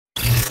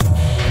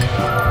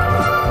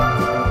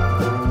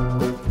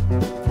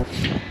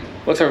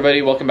What's up,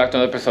 everybody? Welcome back to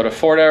another episode of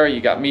Ford Era.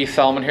 You got me,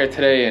 Solomon, here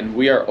today, and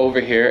we are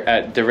over here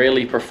at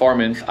Derale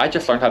Performance. I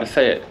just learned how to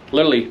say it.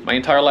 Literally, my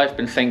entire life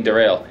been saying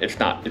Derale. It's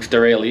not. It's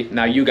Derale.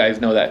 Now you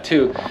guys know that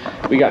too.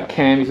 We got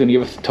Cam. He's gonna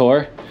give us a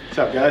tour. What's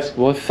up, guys?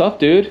 What's up,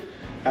 dude?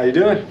 How you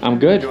doing? I'm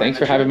good. Thanks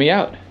for having me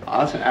out.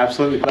 Awesome.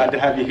 Absolutely glad to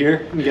have you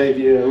here. We gave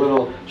you a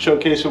little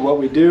showcase of what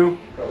we do,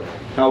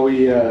 how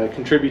we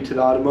contribute to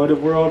the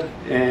automotive world,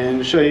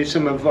 and show you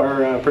some of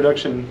our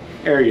production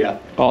area.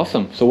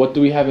 Awesome. So what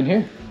do we have in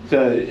here?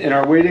 So in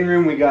our waiting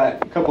room, we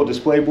got a couple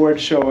display boards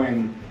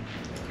showing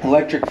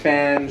electric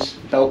fans,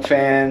 belt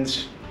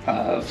fans,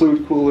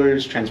 fluid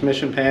coolers,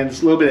 transmission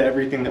fans, a little bit of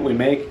everything that we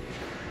make.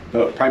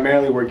 But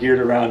primarily we're geared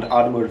around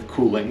automotive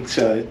cooling.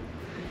 So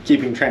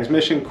keeping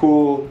transmission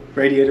cool,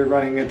 radiator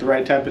running at the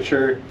right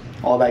temperature,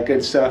 all that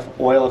good stuff.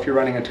 Oil if you're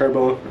running a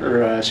turbo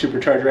or a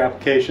supercharger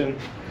application.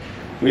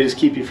 We just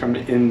keep you from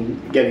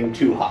getting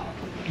too hot.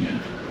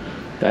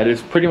 That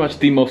is pretty much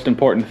the most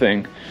important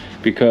thing,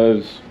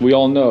 because we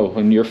all know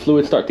when your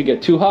fluids start to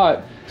get too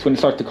hot, it's when it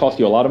starts to cost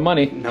you a lot of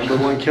money. Number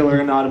one killer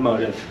in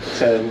automotive.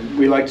 So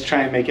we like to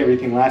try and make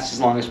everything last as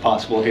long as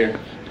possible here.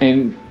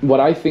 And what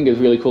I think is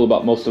really cool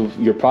about most of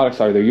your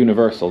products are they're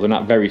universal. They're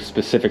not very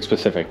specific.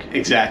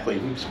 Exactly.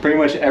 It's pretty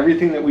much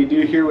everything that we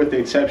do here, with the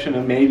exception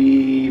of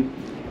maybe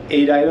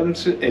 8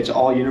 items. It's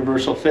all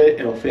universal fit.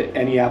 It'll fit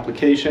any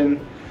application.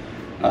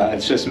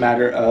 It's just a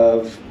matter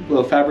of a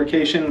little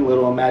fabrication, a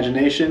little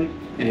imagination,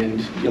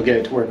 and you'll get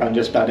it to work on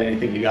just about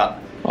anything you got.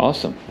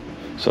 Awesome.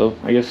 So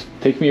I guess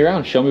take me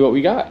around, show me what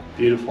we got.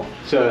 Beautiful.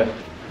 So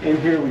in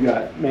here we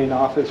got main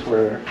office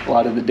where a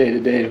lot of the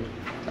day-to-day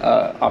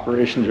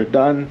operations are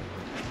done.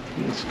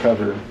 Let's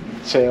cover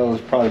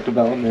sales, product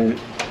development,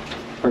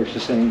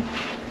 purchasing.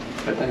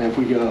 But then if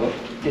we go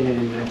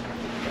in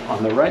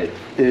on the right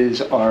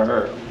is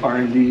our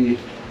R&D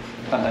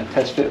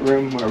test fit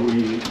room, where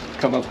we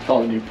come up with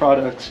all the new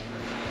products.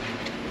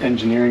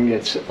 Engineering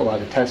gets a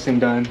lot of testing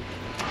done.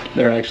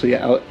 They're actually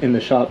out in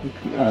the shop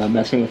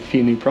messing with a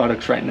few new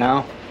products right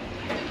now.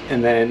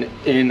 And then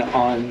in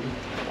on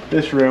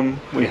this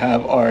room, we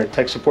have our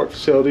tech support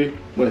facility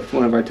with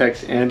one of our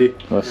techs, Andy.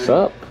 What's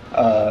up?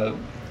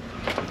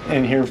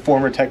 In here,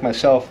 former tech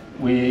myself,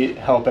 we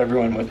help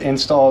everyone with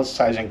installs,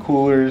 sizing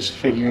coolers,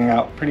 figuring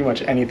out pretty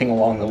much anything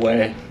along the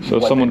way. So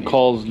if someone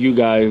calls you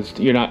guys,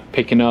 you're not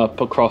picking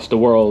up across the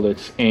world,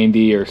 it's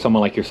Andy or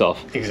someone like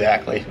yourself.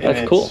 Exactly.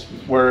 That's cool.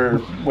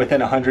 We're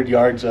within 100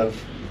 yards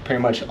of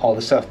pretty much all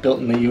the stuff built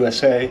in the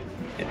USA,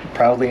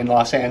 proudly in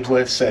Los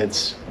Angeles.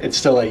 It's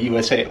still a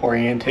USA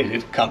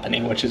oriented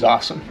company, which is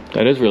awesome.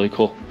 That is really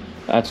cool.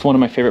 That's one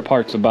of my favorite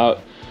parts about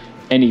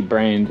any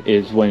brand,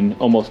 is when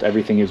almost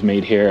everything is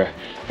made here,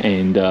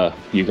 and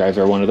you guys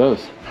are one of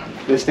those.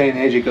 This day and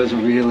age, it goes a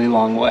really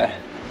long way.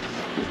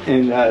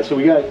 And so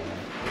we got a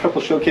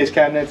couple showcase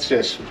cabinets,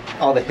 just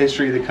all the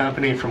history of the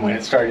company from when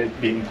it started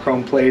being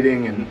chrome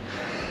plating and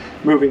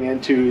moving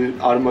into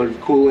automotive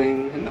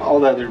cooling and all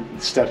the other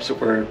steps that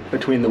were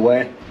between the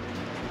way.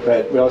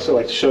 But we also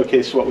like to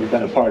showcase what we've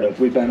been a part of.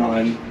 We've been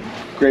on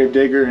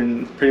Gravedigger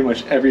and pretty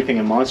much everything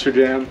in Monster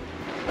Jam.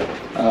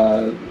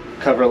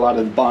 Cover a lot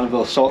of the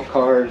Bonneville Salt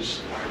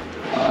cars,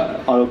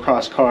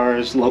 autocross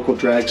cars, local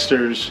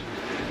dragsters,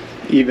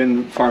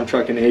 even farm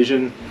truck and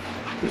Asian.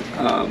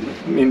 I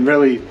mean,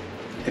 really,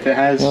 if it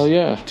has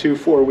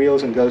 2-4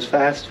 wheels and goes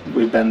fast,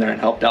 we've been there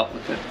and helped out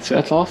with it. So,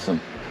 that's awesome.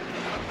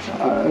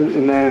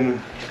 And then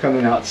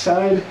coming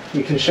outside,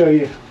 we can show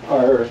you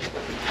our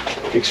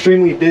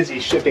extremely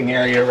busy shipping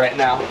area right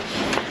now.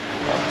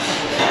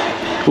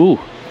 Ooh,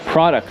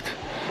 product.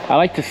 I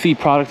like to see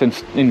product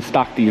in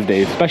stock these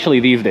days, especially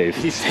these days.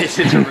 These days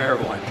it's a rare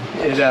one.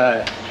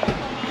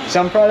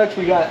 Some products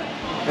we got,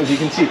 as you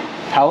can see,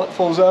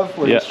 palletfuls of.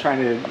 We're just trying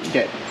to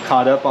get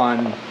caught up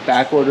on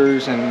back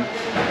orders and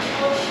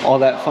all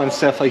that fun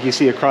stuff like you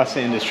see across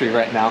the industry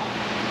right now.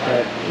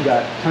 But we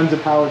got tons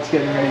of pallets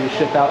getting ready to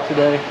ship out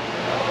today.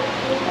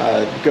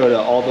 Go to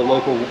all the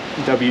local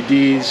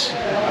WDs,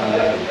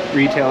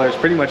 retailers,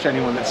 pretty much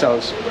anyone that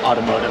sells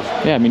automotive.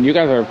 Yeah, I mean, you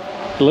guys are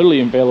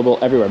literally available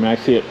everywhere. I mean, I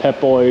see it Pep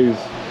Boys,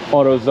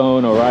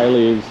 AutoZone,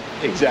 O'Reilly's.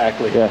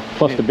 Exactly. Yeah,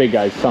 plus the big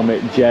guys,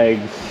 Summit, Jags,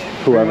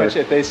 whoever. Pretty much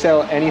if they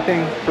sell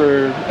anything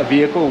for a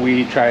vehicle,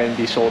 we try and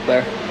be sold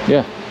there.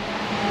 Yeah.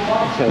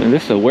 So, and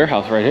this is a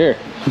warehouse right here.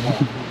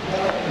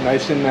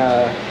 Nice and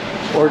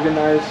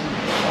organized.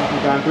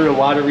 We've gone through a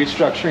lot of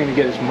restructuring to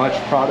get as much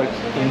product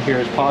in here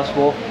as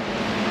possible.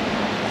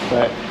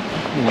 But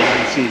you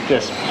can see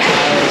just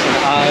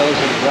aisles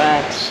and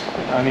racks.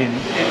 I mean,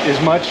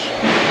 as much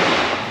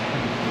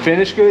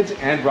finished goods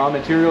and raw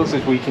materials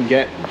as we can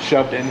get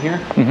shoved in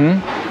here.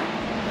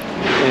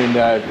 And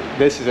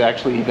this is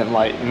actually even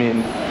light. I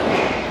mean,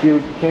 if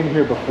you came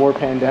here before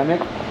pandemic,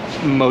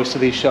 most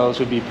of these shelves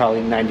would be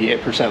probably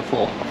 98%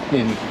 full.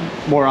 And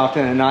more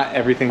often than not,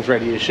 everything's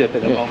ready to ship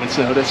at a moment's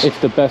notice. It's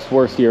the best,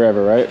 worst year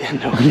ever, right?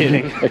 No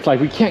kidding. It's like,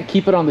 we can't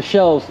keep it on the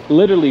shelves.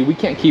 Literally, we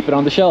can't keep it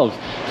on the shelves.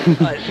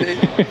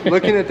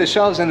 Looking at the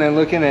shelves and then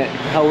looking at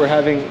how we're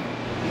having,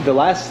 the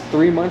last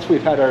 3 months,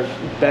 we've had our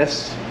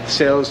best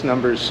sales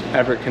numbers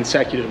ever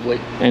consecutively.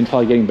 And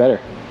probably getting better.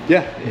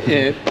 Yeah,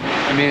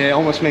 I mean, it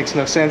almost makes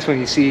no sense when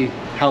you see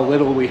how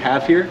little we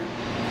have here.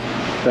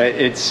 But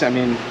I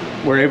mean,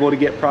 we're able to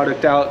get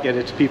product out, get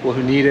it to people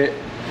who need it.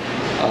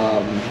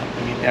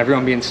 I mean,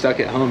 everyone being stuck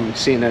at home,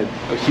 seeing a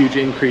huge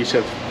increase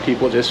of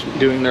people just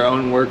doing their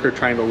own work or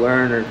trying to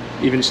learn or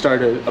even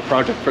start a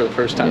project for the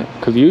first time.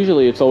 Because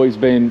usually it's always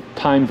been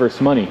time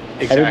versus money.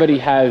 Exactly. Everybody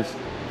has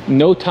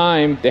no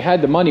time. They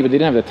had the money, but they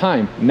didn't have the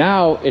time.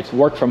 Now it's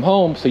work from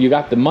home, so you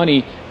got the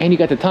money and you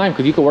got the time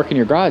because you could work in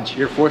your garage.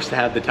 You're forced to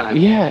have the time.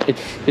 Yeah,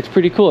 it's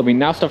pretty cool. I mean,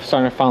 now stuff's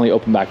starting to finally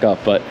open back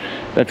up, but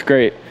that's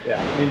great. Yeah,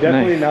 I mean,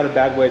 definitely not a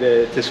bad way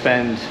to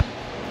spend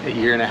a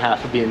year and a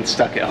half of being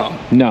stuck at home.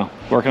 No,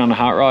 working on a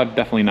hot rod,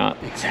 definitely not.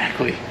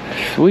 Exactly.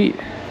 Sweet.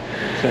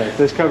 So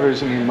this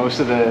covers, I mean, most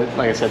of the,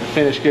 like I said, the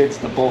finished goods,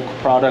 the bulk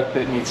product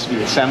that needs to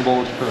be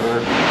assembled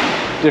for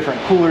different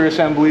cooler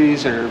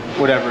assemblies or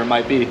whatever it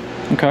might be.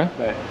 Okay.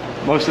 But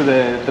most of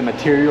the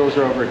materials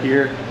are over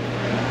here.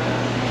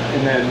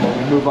 And then when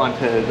we move on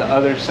to the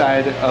other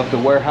side of the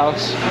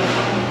warehouse,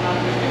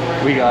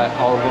 we got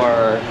all of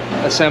our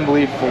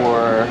assembly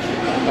for,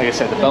 like I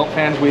said, the belt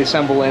fans we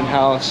assemble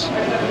in-house.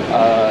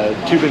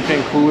 Tube and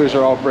fin coolers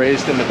are all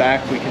brazed in the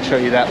back. We can show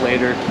you that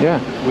later. Yeah.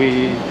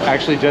 We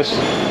actually just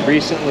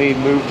recently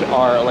moved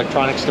our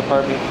electronics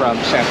department from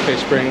Santa Fe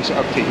Springs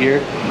up to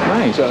here.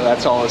 Nice. So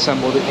that's all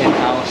assembled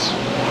in-house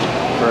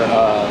for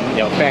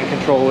you know, fan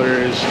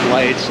controllers,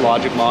 lights,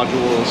 logic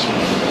modules,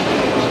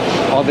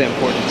 all the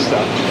important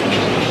stuff.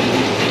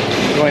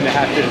 I'm going to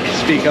have to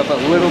speak up a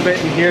little bit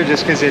in here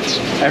just because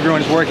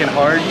everyone's working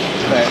hard.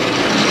 But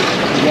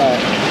we got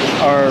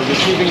our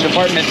receiving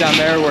department down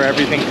there where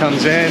everything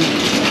comes in,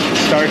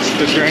 starts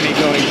the journey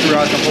going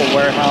throughout the whole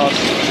warehouse.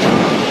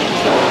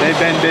 They've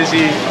been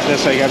busy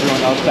just like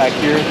everyone else back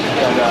here,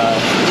 but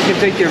we can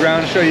take you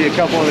around, show you a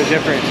couple of the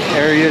different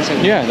areas,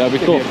 and yeah, that'd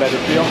be cool. Give you a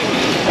better feel.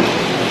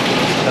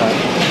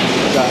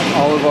 We've got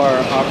all of our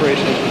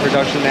operations and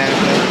production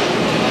management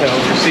to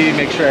oversee,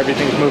 make sure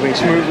everything's moving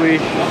smoothly,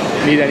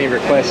 meet any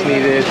requests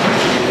needed,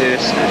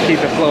 just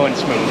keep it flowing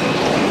smooth.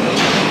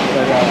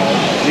 But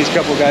these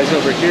couple guys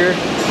over here,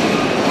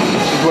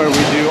 this is where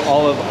we do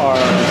all of our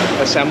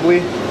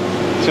assembly.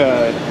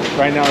 So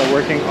right now we're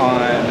working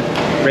on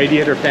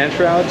radiator fan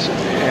shrouds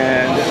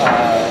and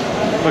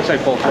looks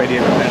like both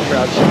radiator fan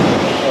shrouds.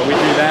 So we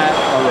do that.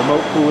 Our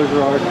remote coolers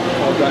are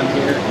all done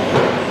here.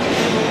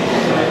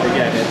 And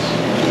again,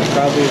 it's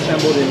probably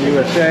assembled in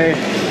USA.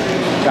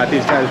 Got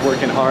these guys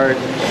working hard.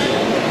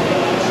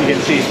 You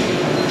can see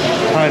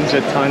tons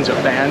of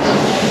fans.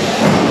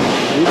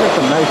 These are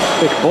some nice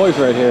thick boys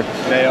right here.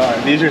 They are.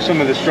 These are some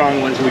of the strong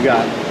ones we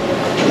got.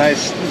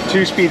 Nice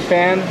 2-speed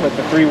fan with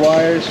the 3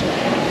 wires.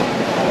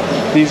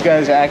 These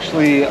guys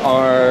actually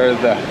are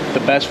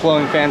the best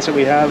flowing fans that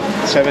we have.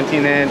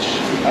 17-inch,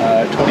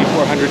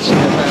 2400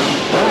 CFM.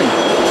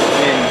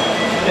 And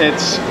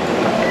it's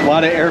a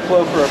lot of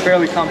airflow for a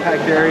fairly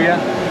compact area,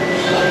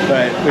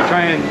 but we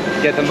try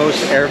and get the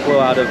most airflow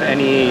out of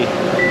any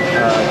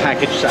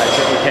package size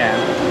that we can.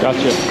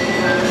 Gotcha.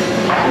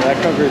 So that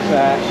covers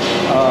that.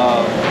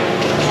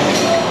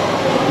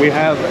 We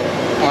have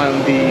on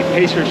the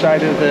Pacer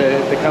side of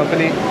the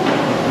company,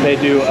 they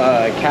do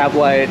cab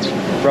lights,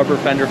 rubber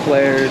fender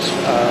flares,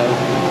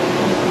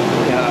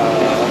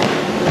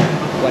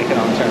 like it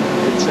on term.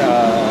 It's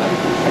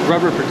like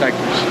rubber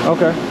protectors.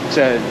 Okay.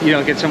 So you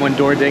don't get someone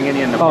door dinging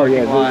you in the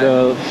parking lot.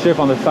 Oh yeah, the strip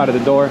on the side of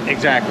the door.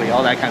 Exactly,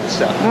 all that kind of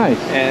stuff. Nice.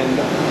 And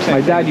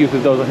my dad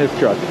uses those on his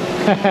truck.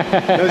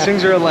 Those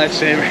things are a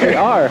lifesaver. They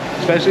are.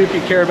 Especially if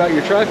you care about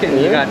your truck and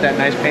you got that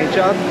nice paint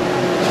job.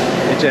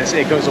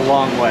 It goes a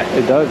long way.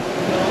 It does.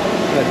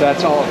 But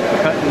that's all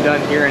cut and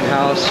done here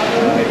in-house.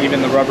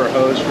 Even the rubber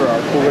hose for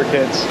our cooler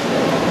kits.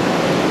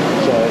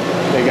 So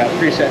they got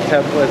preset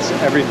templates.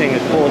 Everything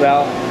is pulled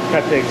out,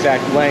 cut the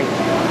exact length.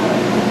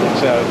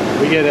 So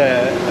we get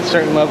a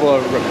certain level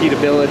of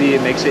repeatability.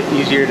 It makes it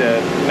easier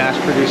to mass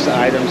produce the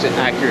items at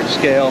accurate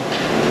scale.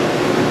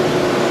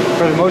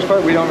 For the most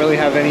part, we don't really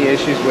have any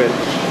issues with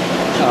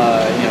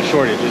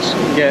shortages.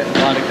 You get a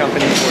lot of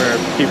companies where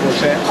people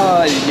say,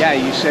 oh yeah,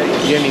 you said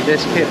you gave me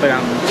this kit, but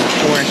I'm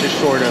 4 inches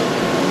short of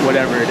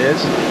whatever it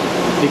is.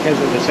 Because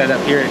of the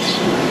setup here,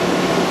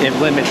 it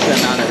limits the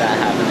amount of that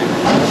happening.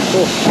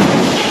 Cool.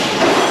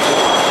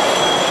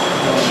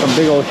 Some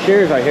big old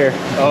shears I hear.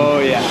 Oh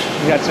yeah,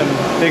 we got some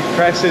big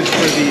presses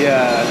for the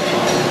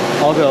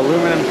all the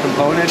aluminum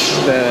components,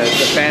 the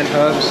fan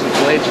hubs, the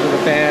blades for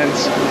the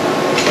fans,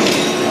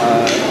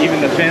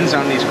 even the fins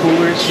on these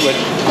coolers, which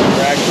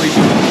are actually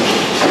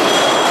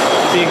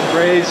being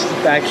brazed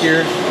back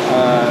here.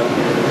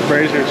 The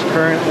brazer's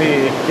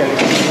currently getting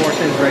some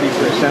portions ready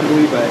for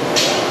assembly, but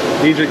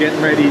these are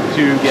getting ready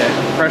to get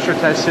pressure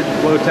tested,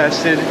 flow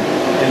tested,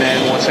 and then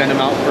we'll send them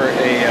out for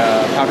a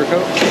powder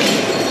coat.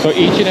 So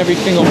each and every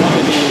single one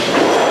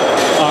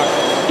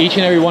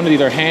of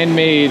these are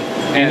handmade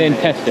and then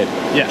tested.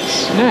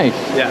 Yes. Nice.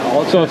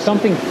 Yeah. So if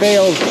something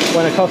fails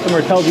when a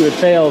customer tells you it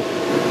fails,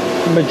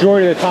 the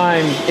majority of the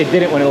time it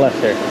didn't when it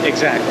left there.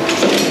 Exactly.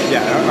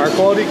 Yeah. Our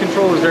quality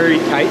control is very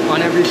tight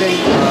on everything.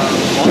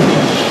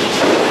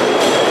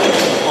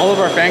 all of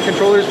our fan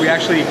controllers, we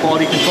actually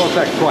quality control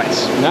check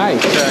twice.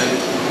 Nice.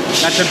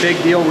 That's a big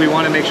deal. We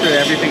want to make sure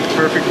that everything's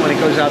perfect when it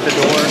goes out the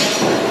door.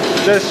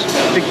 Just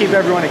to keep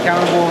everyone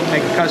accountable,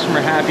 make the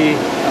customer happy.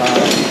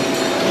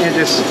 And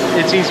just,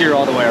 it's easier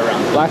all the way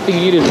around. Last thing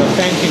you need is a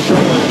fan controller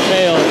to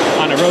fail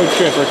on a road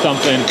trip or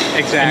something.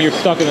 Exactly. And you're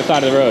stuck on the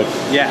side of the road.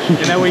 Yeah,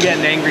 and then we get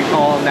an angry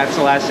call, and that's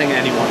the last thing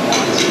anyone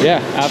wants.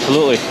 Yeah,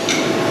 absolutely.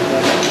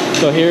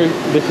 So here,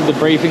 this is the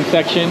brazing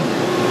section.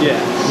 Yeah.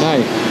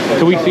 Nice.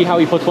 Can we see how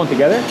he puts one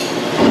together?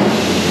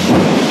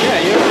 Yeah,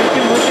 you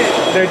can look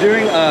at, they're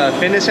doing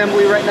fin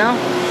assembly right now.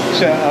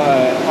 So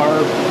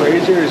our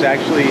brazier is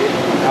actually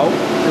out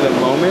for the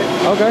moment.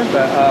 Okay.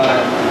 But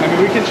I mean,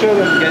 we can show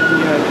them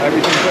getting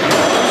everything put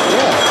together.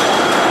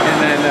 Yeah.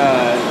 And then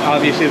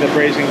obviously the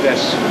brazing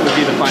disc would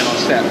be the final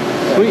step.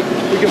 Sweet.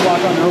 We can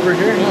walk on over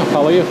here. Yeah,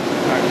 follow you. All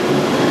right.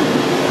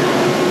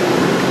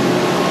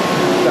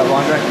 What's up,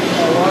 Andre?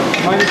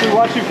 Mind if we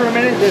watch you for a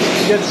minute? Just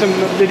get some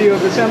video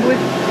of assembly?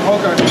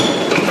 Okay.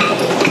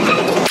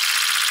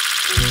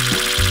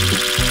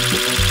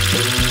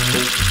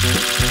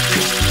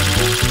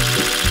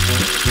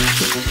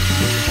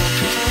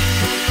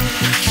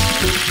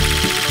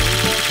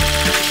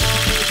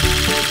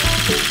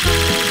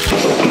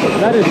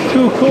 That is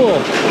too cool.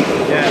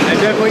 Yeah, I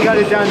definitely got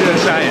it down to a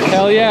science.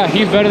 Hell yeah,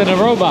 he's better than a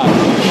robot.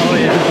 Oh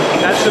yeah,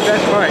 that's the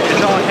best part.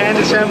 It's all hand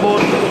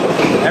assembled.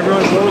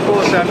 Everyone's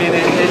local, so I mean,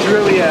 it's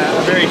really a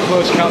very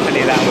close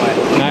company that way.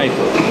 Nice.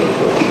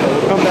 So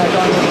we'll come back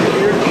on over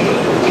here.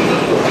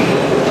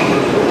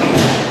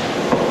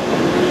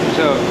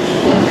 So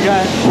we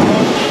got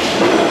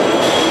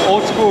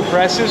old school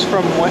presses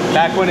from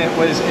back when it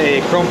was a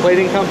chrome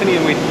plating company,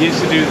 and we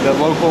used to do the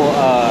local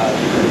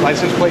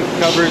license plate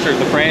covers or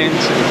the frames,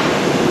 and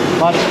a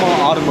lot of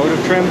small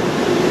automotive trim.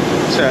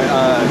 So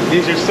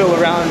these are still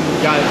around,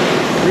 got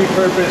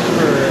repurposed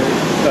for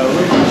the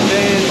aluminum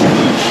fins,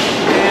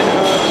 fan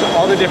hooks,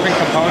 all the different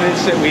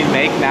components that we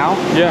make now.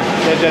 Yeah.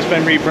 They've just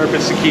been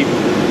repurposed to keep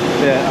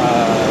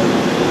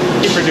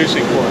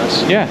producing for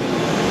us. Yeah.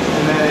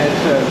 And then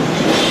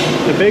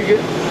the big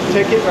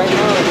ticket right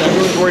now is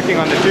everyone's working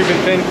on the tube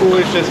and fin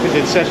coolers just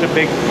because it's such a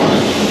big,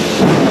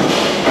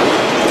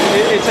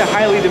 it's a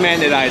highly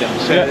demanded item.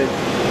 So yeah.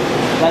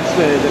 That's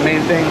the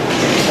main thing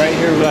right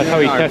here. So that's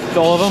how he tests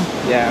all of them?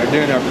 Yeah, we're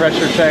doing our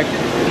pressure check.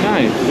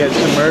 Nice. Get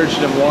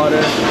submerged in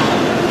water.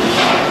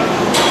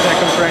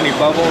 Check them for any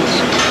bubbles.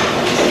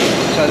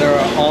 So they're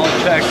all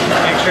checked.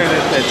 Make sure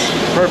that it's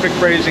perfect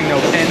brazing,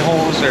 no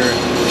pinholes or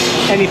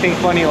anything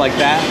funny like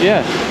that. Yeah.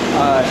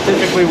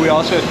 Typically we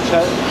also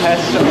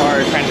test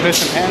our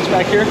transmission pans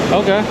back here.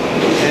 Okay.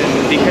 And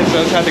because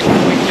those have the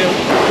cooling tube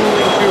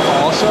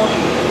also,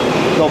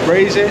 they'll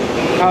braze it,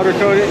 powder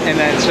coat it, and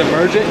then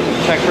submerge it,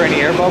 check for any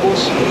air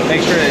bubbles,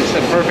 make sure it's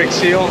a perfect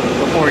seal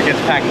before it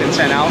gets packed and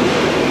sent out.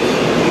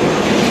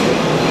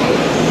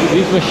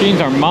 These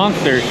machines are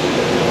monsters.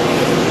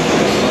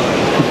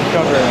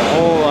 Cover a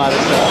whole lot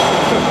of stuff.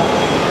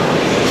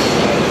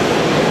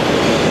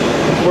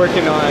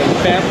 Working on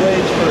fan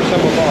blades for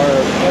some of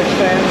our flex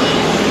fans.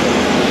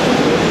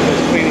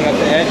 Just cleaning up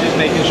the edges,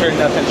 making sure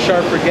nothing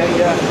sharp or get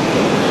ya.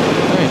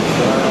 Nice.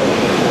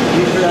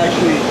 These are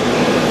actually,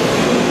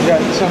 we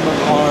got some of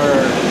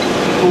our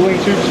cooling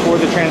tubes for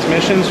the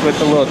transmissions with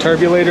the little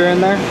turbulator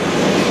in there.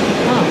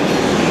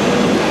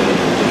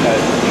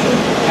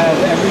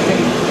 Have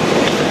everything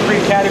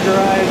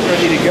pre-categorized,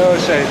 ready to go.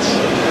 So it's,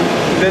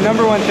 the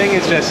number one thing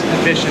is just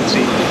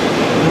efficiency.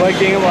 We like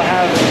being able to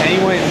have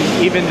anyone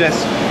even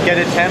just get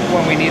a temp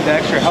when we need the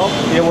extra help,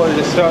 be able to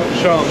just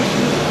show them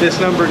this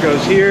number goes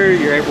here,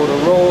 you're able to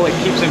roll. It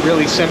keeps it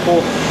really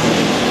simple,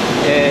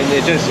 and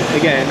it just,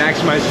 again, it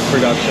maximizes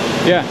production.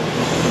 Yeah.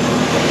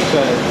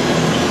 So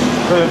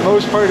for the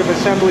most part of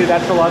assembly,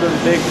 that's a lot of the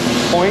big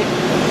point.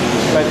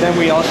 But then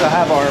we also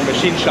have our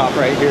machine shop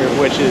right here,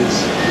 which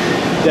is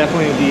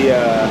definitely the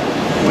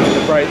one of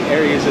the bright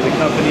areas of the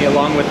company,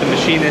 along with the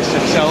machinist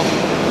himself.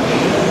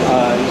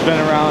 He's been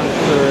around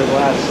for the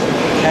last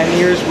 10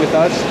 years with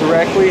us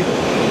directly,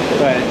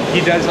 but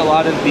he does a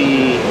lot of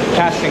the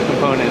casting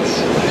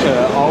components.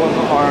 So all of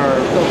our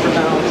filter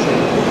mounts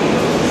and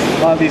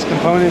a lot of these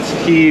components,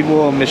 he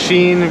will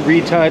machine,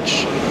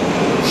 retouch.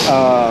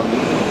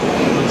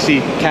 You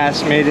see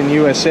cast made in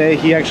USA.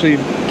 He actually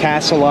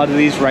casts a lot of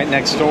these right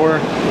next door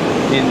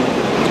in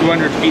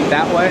 200 feet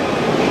that way.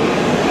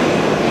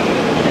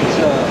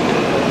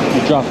 You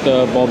dropped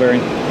the ball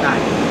bearing.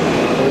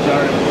 Those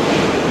are,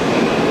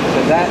 so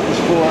that is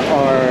for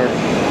our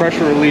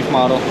pressure relief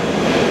model.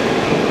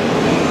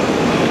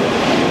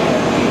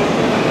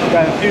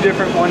 Got a few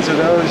different ones of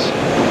those.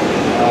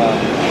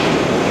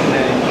 And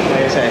then,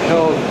 like I said,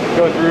 he'll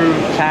go through,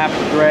 tap,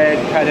 thread,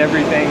 cut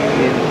everything. I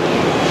mean,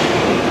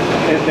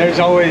 there's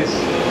always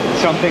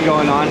something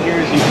going on here,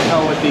 as you can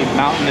tell with the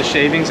mountain of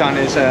shavings on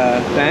his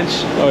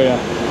bench. Oh yeah.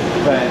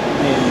 But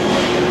I mean,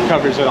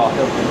 covers it all.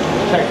 He'll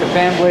check the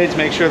fan blades,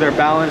 make sure they're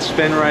balanced,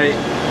 spin right,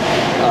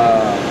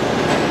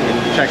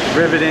 and check the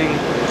riveting.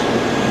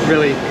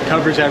 Really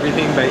covers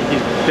everything, but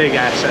he's a big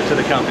asset to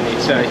the company.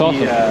 So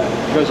he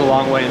goes a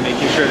long way in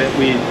making sure that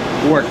we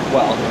work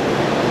well.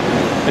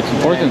 It's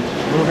important.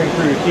 And moving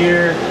through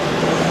here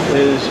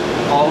is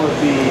all of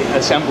the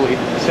assembly.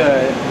 So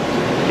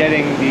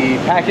getting the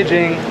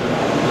packaging,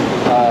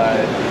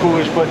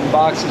 coolers put in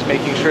boxes,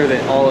 making sure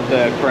that all of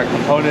the correct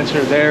components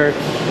are there.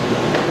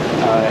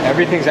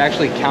 Everything's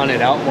actually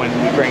counted out when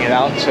we bring it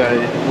out, so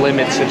it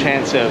limits the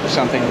chance of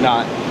something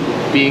not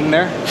being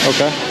there.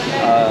 Okay.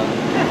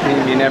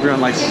 I mean,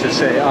 everyone likes to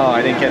say, oh,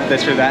 I didn't get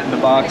this or that in the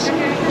box.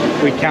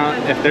 We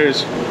count, if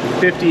there's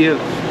 50 of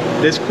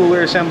this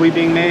cooler assembly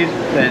being made,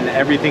 then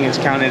everything is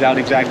counted out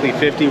exactly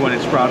 50 when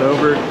it's brought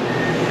over.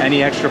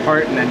 Any extra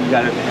part, and then you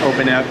got to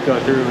open it up, go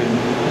through, and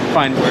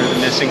find where the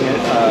missing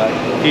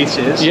piece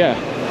is. Yeah.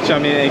 So I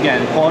mean,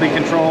 again, quality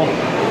control.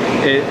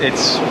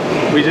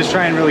 We just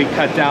try and really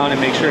cut down and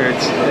make sure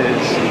it's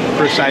as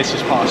precise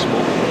as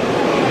possible.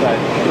 But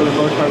for the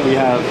most part, we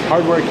have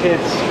hardware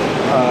kits,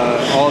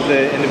 all of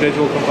the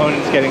individual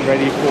components getting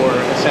ready for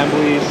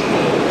assemblies,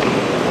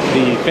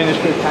 the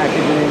finished good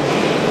packaging,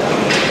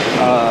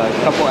 a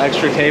couple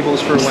extra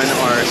tables for when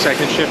our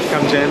second shift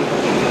comes in.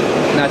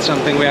 And that's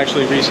something we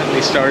actually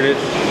recently started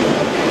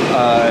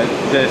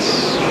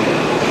this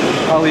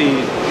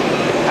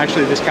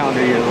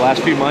calendar year, the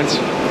last few months.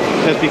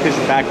 Just because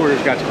the back orders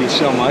got to be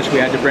so much, we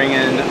had to bring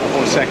in a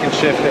whole second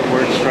shift that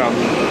works from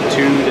 2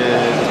 to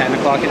 10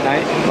 o'clock at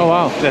night. Oh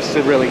wow. Just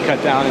to really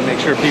cut down and make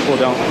sure people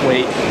don't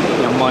wait,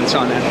 months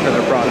on end for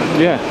their product.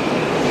 Yeah.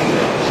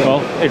 So,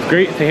 well, it's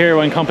great to hear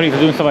when companies are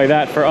doing stuff like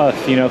that for us,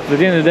 because at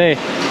the end of the day,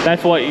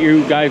 that's what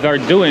you guys are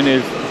doing,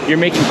 is you're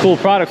making cool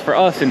products for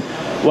us. And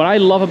what I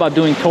love about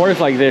doing tours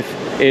like this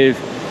is,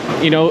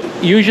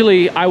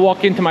 usually I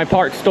walk into my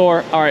parts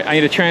store, all right, I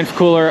need a trans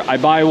cooler, I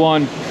buy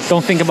one,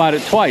 don't think about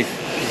it twice.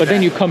 But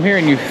then you come here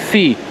and you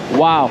see,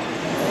 wow,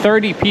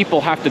 30 people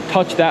have to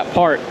touch that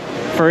part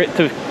for it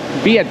to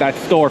be at that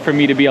store for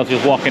me to be able to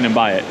just walk in and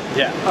buy it.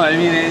 Yeah, I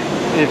mean,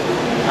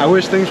 I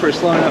wish things were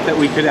slow enough that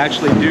we could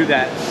actually do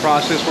that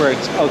process where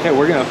it's, okay,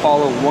 we're gonna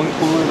follow one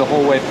cooler the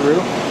whole way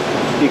through.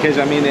 Because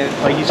I mean,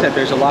 like you said,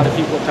 there's a lot of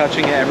people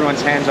touching it,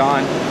 everyone's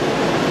hands-on.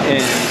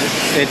 And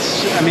I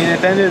mean, at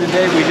the end of the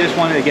day, we just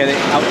wanted to get it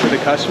out to the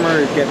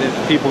customer, get the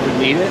people who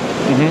need it.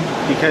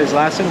 Because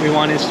last thing we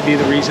want is to be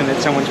the reason that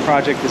someone's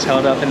project is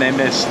held up and they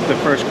miss the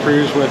first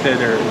cruise with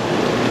it or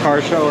car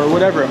show or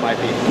whatever it might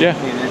be. Yeah.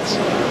 I mean,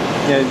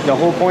 the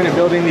whole point of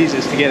building these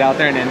is to get out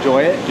there and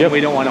enjoy it. Yep. We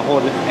don't want to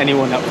hold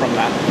anyone up from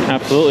that.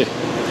 Absolutely.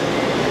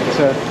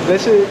 So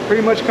this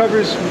pretty much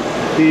covers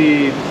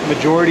the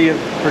majority of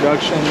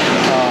production.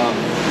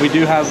 We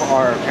do have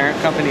our parent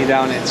company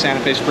down in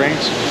Santa Fe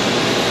Springs,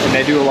 and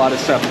they do a lot of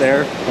stuff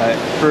there. But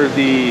for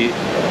the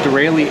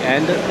Derale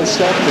end of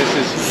stuff, this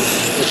is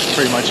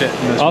pretty much it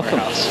in this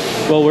warehouse.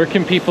 Well, where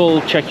can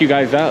people check you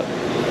guys out?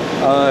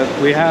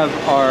 We have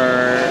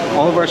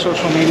all of our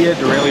social media,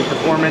 Derale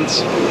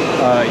Performance,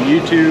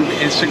 YouTube,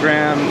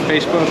 Instagram,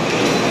 Facebook,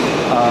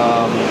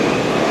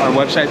 our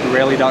website,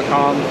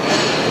 derale.com.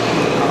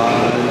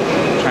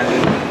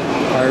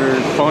 Our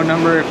phone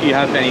number, if you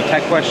have any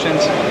tech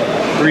questions,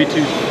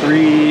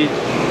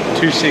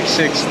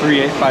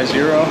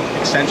 323-266-3850,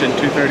 extension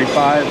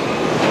 235.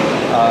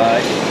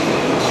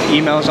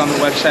 Emails on the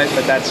website,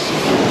 but that's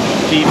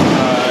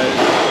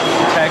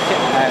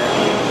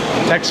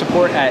tech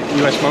support at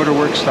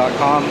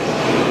usmotorworks.com.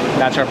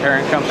 That's our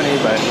parent company,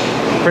 but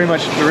pretty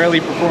much Derale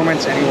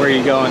Performance, anywhere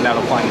you go, and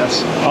that'll find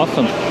us.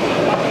 Awesome.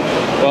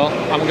 Well,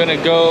 I'm gonna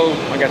go,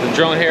 I got the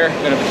drone here,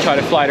 I'm gonna try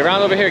to fly it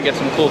around over here, get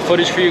some cool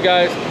footage for you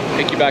guys,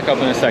 pick you back up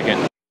in a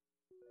second.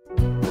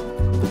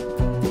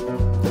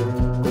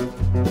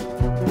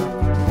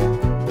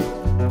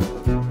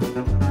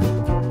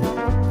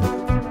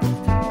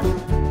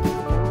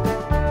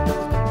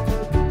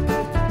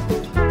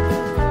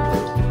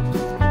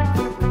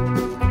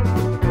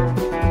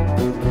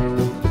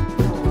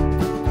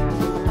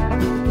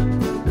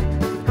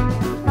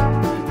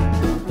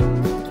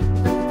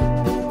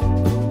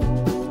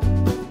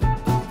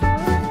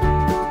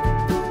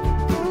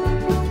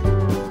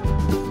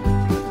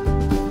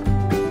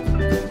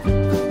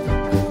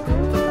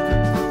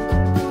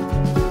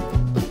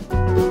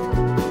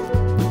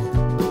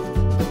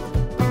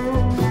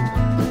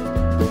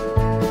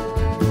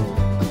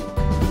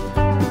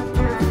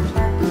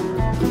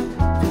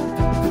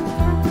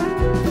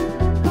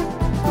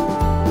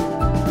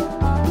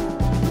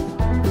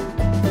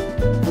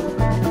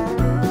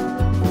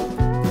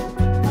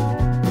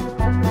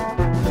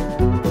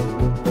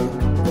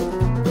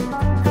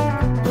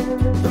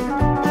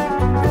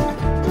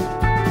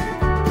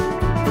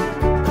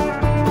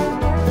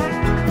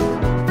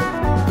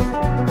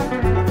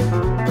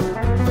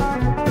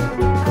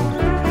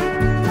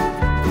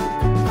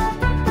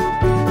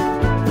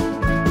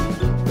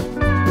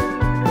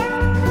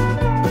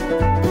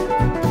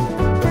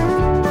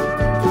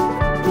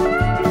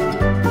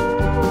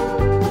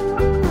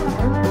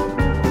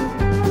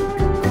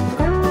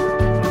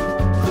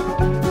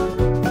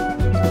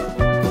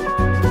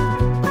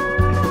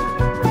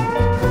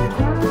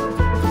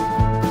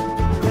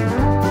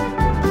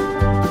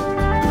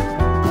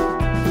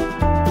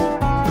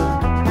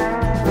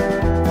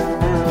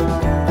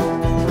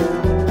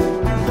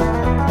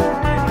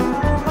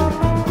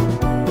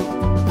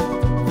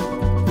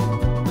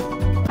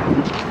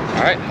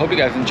 right, hope you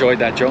guys enjoyed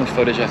that drone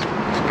footage. It's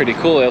pretty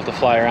cool, able to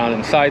fly around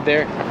inside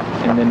there.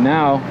 And then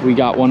now we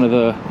got one of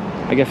the,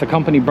 I guess a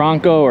company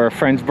Bronco or a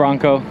friend's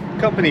Bronco.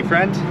 Company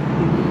friend,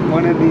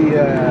 one of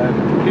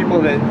the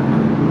people that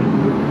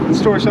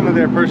store some of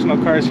their personal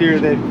cars here.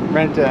 They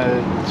rent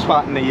a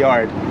spot in the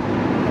yard.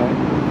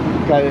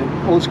 Got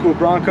an old school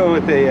Bronco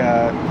with a,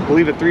 I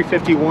believe a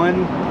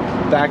 351,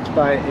 backed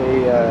by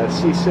a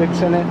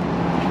C6 in it.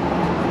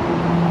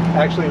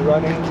 Actually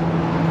running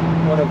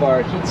one of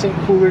our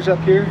heatsink coolers up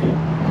here.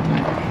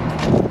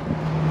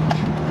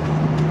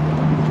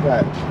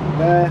 Got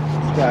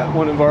that. Got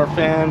one of our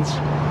fans.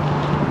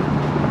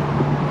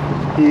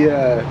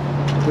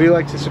 We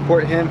like to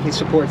support him. He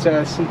supports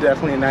us. He's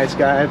definitely a nice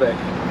guy, but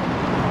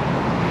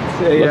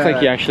looks like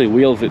he actually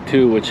wheels it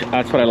too, which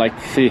that's what I like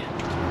to see.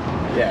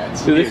 Yeah,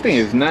 it's dude, this thing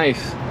is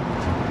nice.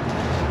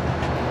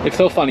 It's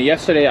so funny.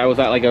 Yesterday I was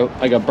at like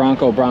a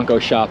Bronco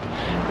shop,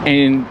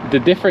 and the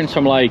difference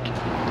from like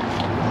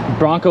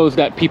Broncos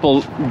that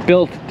people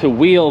built to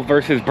wheel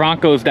versus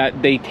Broncos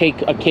that they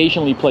take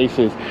occasionally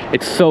places,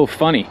 it's so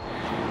funny.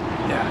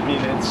 Yeah, I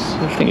mean,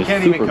 this thing you is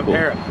can't super even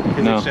compare cool. them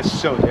because No. it's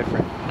just so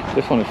different.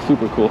 This one is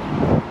super cool.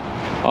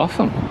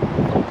 Awesome.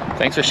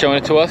 Thanks for showing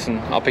it to us, and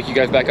I'll pick you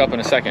guys back up in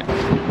a second.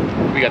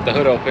 We got the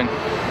hood open.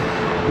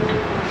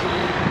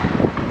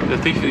 The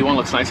 351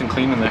 looks nice and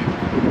clean in there.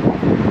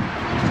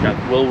 It's got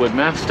Willwood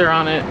Master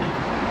on it.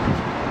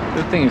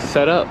 This thing is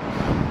set up.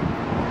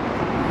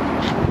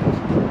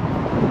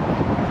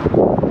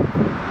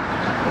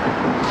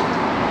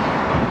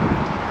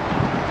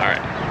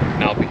 Alright,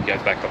 now I'll pick you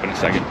guys back up in a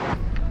second.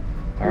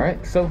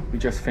 Alright, so we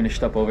just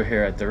finished up over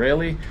here at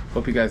Derale.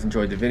 Hope you guys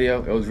enjoyed the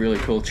video. It was really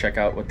cool. Check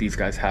out what these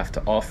guys have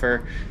to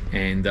offer.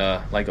 And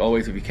like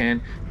always, if you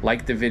can,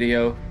 like the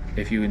video.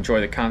 If you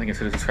enjoy the content,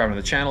 consider subscribing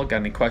to the channel. Got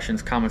any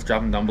questions, comments,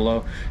 drop them down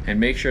below. And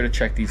make sure to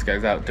check these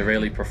guys out,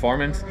 Derale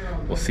Performance.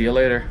 We'll see you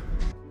later.